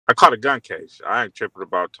I caught a gun case. I ain't tripping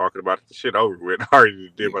about talking about it. The shit over with. I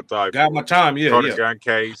already did my time. Got my time. Yeah, caught yeah. a gun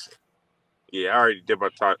case. Yeah, I already did my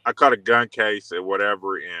time. I caught a gun case and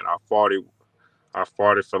whatever, and I fought it. I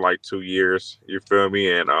fought it for like 2 years. You feel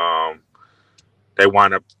me? And they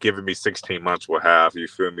wind up giving me 16 months with half. You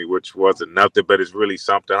feel me? Which wasn't nothing, but it's really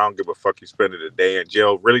something. I don't give a fuck. You spending a day in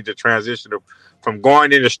jail. Really, the transition from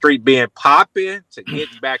going in the street being popping to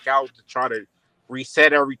getting back out to try to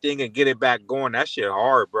reset everything and get it back going. That shit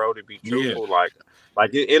hard, bro. To be truthful, like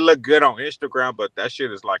it looked good on Instagram, but that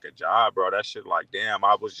shit is like a job, bro. That shit, like, damn,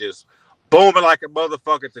 I was just booming like a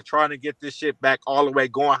motherfucker to trying to get this shit back all the way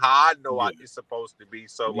going how I know it's supposed to be.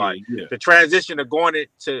 So like the transition of going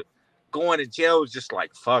to jail is just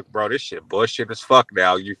like, fuck, bro, this shit bullshit as fuck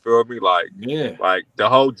now. You feel me? Like the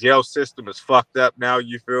whole jail system is fucked up now.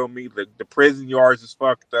 You feel me? The prison yards is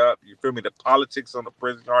fucked up. You feel me? The politics on the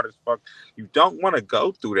prison yard is fucked. You don't want to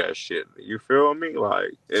go through that shit. You feel me?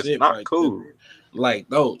 Like, it's not right, cool. Dude. Like,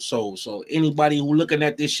 though, so anybody who looking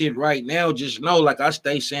at this shit right now, just know, like I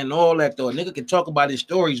stay saying all that, though, a nigga can talk about his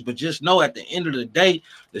stories, but just know at the end of the day,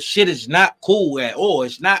 the shit is not cool at all.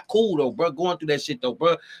 It's not cool, though, bro, going through that shit, though,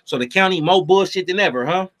 bro. So the county more bullshit than ever,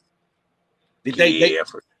 huh?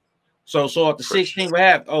 So at the 16th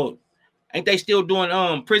half, ain't they still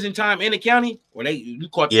doing prison time in the county? Or you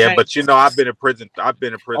caught the chain? But you know, I've been in prison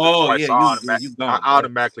twice. I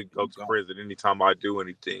automatically go to prison anytime I do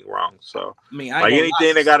anything wrong. So I mean, like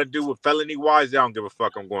anything they got to do with felony wise, they don't give a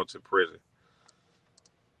fuck. I'm going to prison.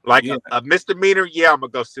 Like a misdemeanor, I'm gonna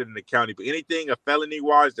go sit in the county. But anything a felony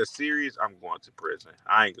wise that's serious, I'm going to prison.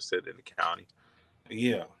 I ain't gonna sit in the county.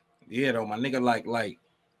 Yeah, though, my nigga, like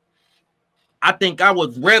I think I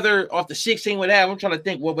would rather off the 16 with that. I'm trying to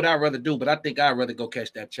think what would I rather do, but I think I'd rather go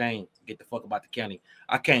catch that chain, get the fuck about the county.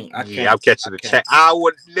 I can't. I'm catching the chain. I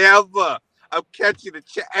would never. I'm catching the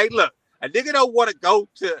chain. Hey, look, a nigga don't want to go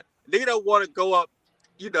up,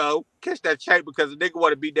 catch that chain because a nigga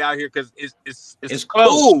want to be down here because it's close.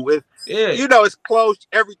 Cool. It's close.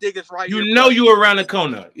 Everything is right here. You around the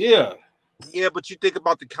corner. Yeah. Yeah, but you think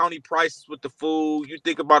about the county prices with the food. You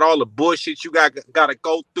think about all the bullshit you got to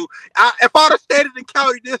go through. If I'd have stayed in the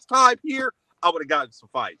county this time here, I would have gotten some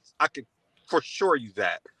fights. I could for sure use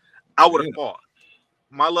that. I would have fought.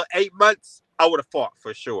 My little 8 months, I would have fought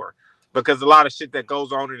for sure. Because a lot of shit that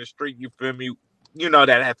goes on in the street, you feel me,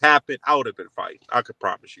 that have happened, I would have been fighting. I could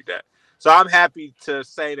promise you that. So I'm happy to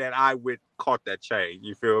say that I caught that chain.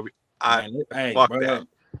 You feel me? Fuck that.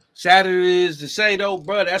 Saturday is to say though,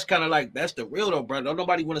 bro. That's kind of like that's the real though, bro. Don't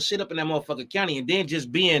nobody want to sit up in that motherfucking county and then just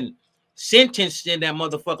being sentenced in that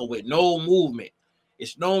motherfucker with no movement.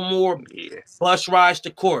 It's no more bus rides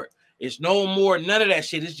to court. It's no more none of that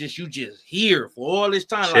shit. It's just you just here for all this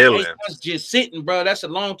time, chilling. Like just sitting, bro. That's a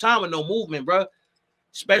long time with no movement, bro.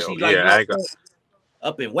 Especially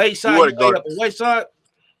up in Wayside. You up in Wayside.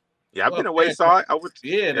 Yeah, I've been in Wayside. I would.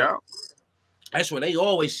 Yeah. That's what they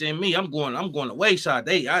always send me. I'm going to Wayside.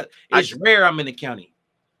 It's rare I'm in the county.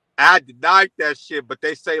 I denied that shit, but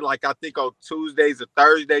they say like I think on Tuesdays or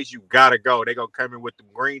Thursdays you gotta go. They gonna come in with the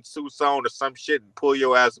green suits on or some shit and pull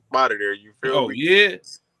your ass up out of there. You feel me? Yeah.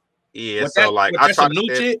 Yeah. So I try some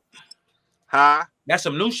new shit. Huh? That's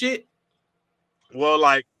some new shit. Well,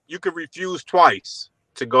 like you can refuse twice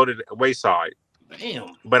to go to the Wayside.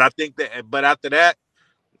 Damn. But I think but after that,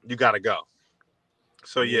 you gotta go.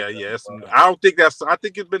 So I think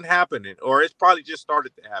it's been happening, or it's probably just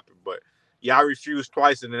started to happen. But I refused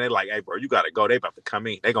twice, and then they're like, "Hey, bro, you gotta go. They about to come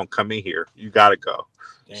in. They gonna come in here. You gotta go."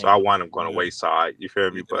 Damn. So I wind up going to Wayside. You feel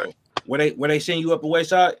me? But where they send you up to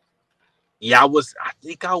Wayside? Yeah, I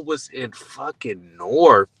think I was in fucking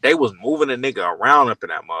North. They was moving a nigga around up in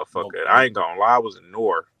that motherfucker. Okay. I ain't gonna lie, I was in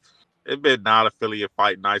North. It's been non-affiliate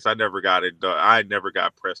fight nights. I never got it done. I never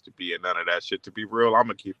got pressed to be in none of that shit. To be real, I'm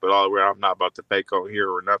gonna keep it all around. I'm not about to fake on here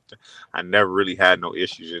or nothing. I never really had no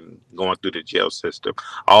issues in going through the jail system.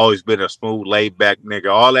 I always been a smooth, laid back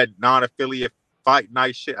nigga. All that non-affiliate fight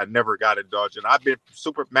night shit, I never got indulged in. I've been from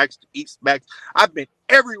Super Max to East Max. I've been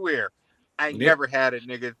everywhere. I ain't never had it,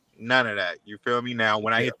 nigga. None of that. You feel me? Now,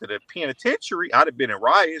 when I hit to the penitentiary, I'd have been in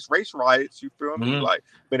riots, race riots. You feel me? Like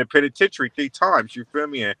been in penitentiary 3 times. You feel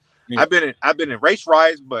me? And I've been in race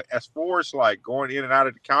riots, but as far as like going in and out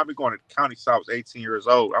of the county, going to the county since I was 18 years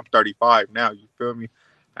old. I'm 35 now. You feel me?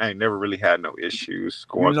 I ain't never really had no issues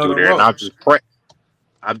going through there, and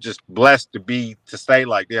I'm just blessed to say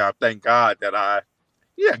like, I thank God that I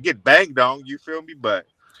get banged on. You feel me? But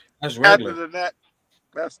that's regular. Other than that,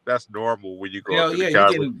 that's normal when you go. Hell yeah,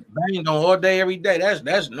 you getting banged on all day, every day.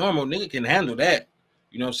 That's normal. Nigga can handle that.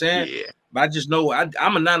 You know what I'm saying? Yeah. But I just know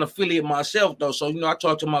I'm a non-affiliate myself though, so I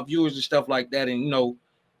talk to my viewers and stuff like that, and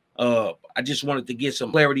I just wanted to get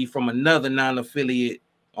some clarity from another non-affiliate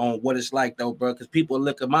on what it's like though, bro. Because people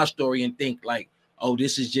look at my story and think like, oh,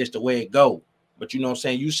 this is just the way it go. But you know what I'm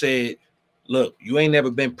saying? You said, look, you ain't never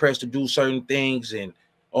been pressed to do certain things and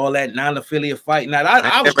all that non-affiliate fight. Now I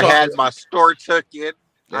I was never talking. had my store took in.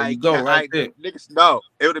 There you go, right there. Niggas know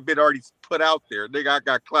it would have been already put out there. Nigga, I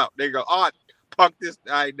got clout. They go, oh, punk this.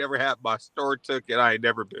 I ain't never had my store took in. I ain't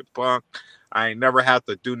never been punked. I ain't never had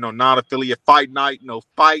to do no non-affiliate fight night, no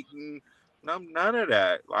fighting, none of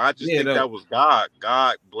that. I just Yeah, think though. that was God.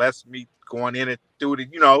 God blessed me going in and through the,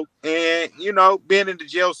 and being in the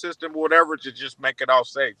jail system or whatever to just make it all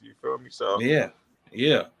safe. You feel me? So Yeah,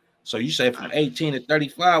 yeah. So you say from 18 to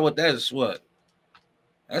 35, what that's what?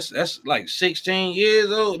 That's like 16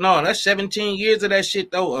 years old. No, that's 17 years of that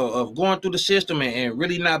shit though, of going through the system and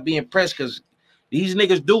really not being pressed because these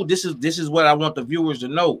niggas do. This is what I want the viewers to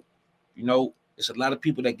know. You know, it's a lot of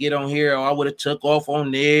people that get on here. Oh, I would have took off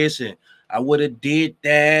on this and I would have did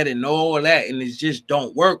that and all that, and it just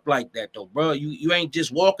don't work like that though, bro. You ain't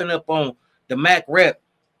just walking up on the Mac rep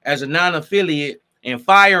as a non-affiliate and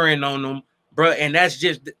firing on them, bro. And that's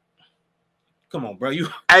just, come on, bro. You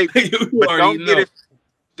hey, you but already know.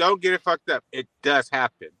 don't get it fucked up. It does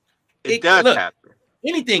happen. It does Look, happen.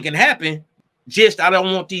 anything can happen. Just I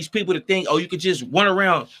don't want these people to think, oh, you could just run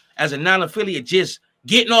around as a non-affiliate, just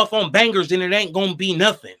getting off on bangers, and it ain't gonna be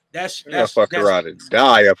nothing. That's You're gonna fuck around and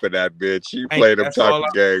die up in that bitch. You play them that's type all.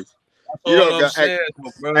 of games. That's You all don't I'm got. saying,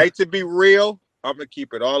 bro. Hey, to be real, I'm gonna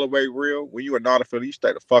keep it all the way real. When you are not affiliate, you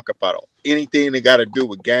stay the fuck up out of anything that got to do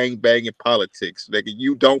with gang banging politics, nigga.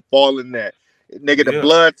 You don't fall in that. Nigga, the Yeah,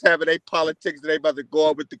 Bloods having their politics, they about to go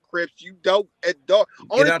out with the Crips. You don't. get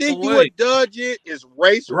Only out the thing you way. indulge in is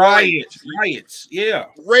race Riots, riots. riots. Yeah,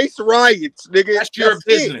 Race riots, nigga. that's your That's it.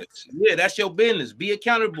 business. Yeah, that's your business. Be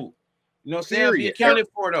accountable. You know what I'm saying? Be Period. accounted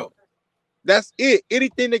for though. That's it.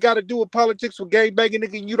 Anything that got to do with politics with gang banging,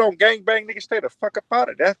 nigga, you don't gang bang, nigga, stay the fuck up out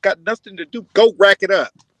of it. That's got nothing to do. Go rack it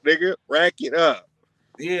up, nigga. Rack it up.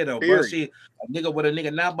 Yeah, though, bro. Period. See, a nigga, what a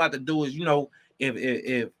nigga now about to do is,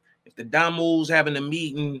 if the Damu's having a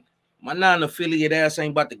meeting, my non-affiliate ass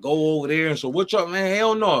ain't about to go over there. And so what y'all, man?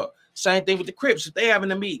 Hell no. Same thing with the Crips. If they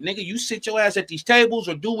having a meet, nigga, you sit your ass at these tables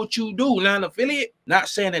or do what you do, non-affiliate. Not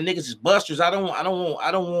saying that niggas is busters. I don't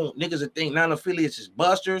want niggas to think non-affiliates is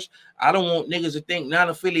busters. I don't want niggas to think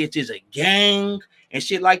non-affiliates is a gang and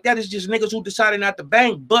shit like that. It's just niggas who decided not to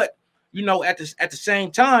bang. But at the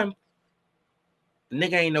same time, the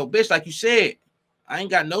nigga ain't no bitch, like you said. I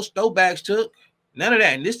ain't got no stove bags took. None of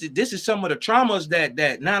that. And this is some of the traumas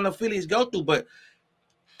that non-affiliates go through. But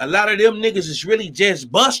a lot of them niggas is really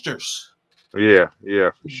just busters. Yeah,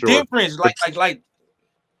 for sure. Difference, like,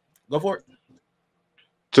 go for it.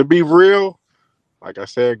 To be real, like I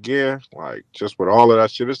said again, like just with all of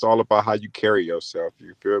that shit, it's all about how you carry yourself.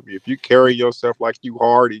 You feel me? If you carry yourself like you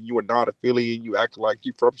hard and you are not affiliate, you act like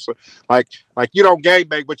you from like you don't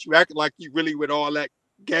gangbang, but you acting like you really with all that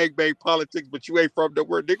gangbang politics, but you ain't from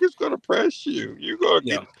nowhere. Niggas gonna press you.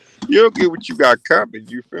 Yeah. You'll get what you got coming.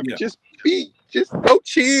 You feel me? Yeah. Just go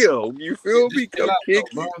chill. You feel me? Chill Go out, kick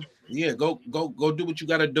though, bro. it. Yeah, go do what you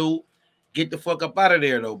gotta do. Get the fuck up out of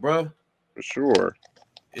there, though, bro. For sure.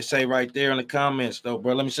 It say right there in the comments, though,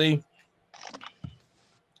 bro. Let me see.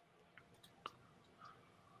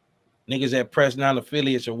 Niggas that press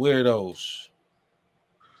non-affiliates are weirdos.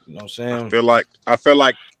 You know what I'm saying? I feel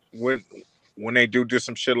like when they do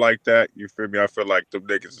some shit like that, you feel me? I feel like the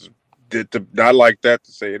niggas not like that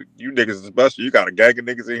to say you niggas is busted. You got a gang of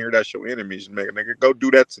niggas in here that's your enemies. Make a nigga go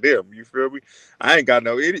do that to them. You feel me? I ain't got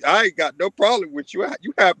no problem with you.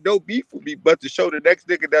 You have no beef with me, but to show the next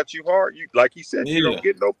nigga that you hard, you like he said, Yeah.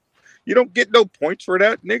 you don't get no points for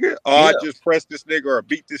that, nigga. Oh, Yeah. I just pressed this nigga or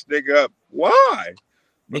beat this nigga up. Why?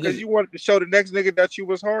 Because Niggas, you wanted to show the next nigga that you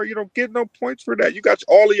was hard. You don't get no points for that. You got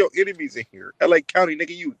all of your enemies in here. LA County,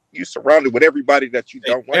 nigga, you surrounded with everybody that you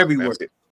don't like. everywhere.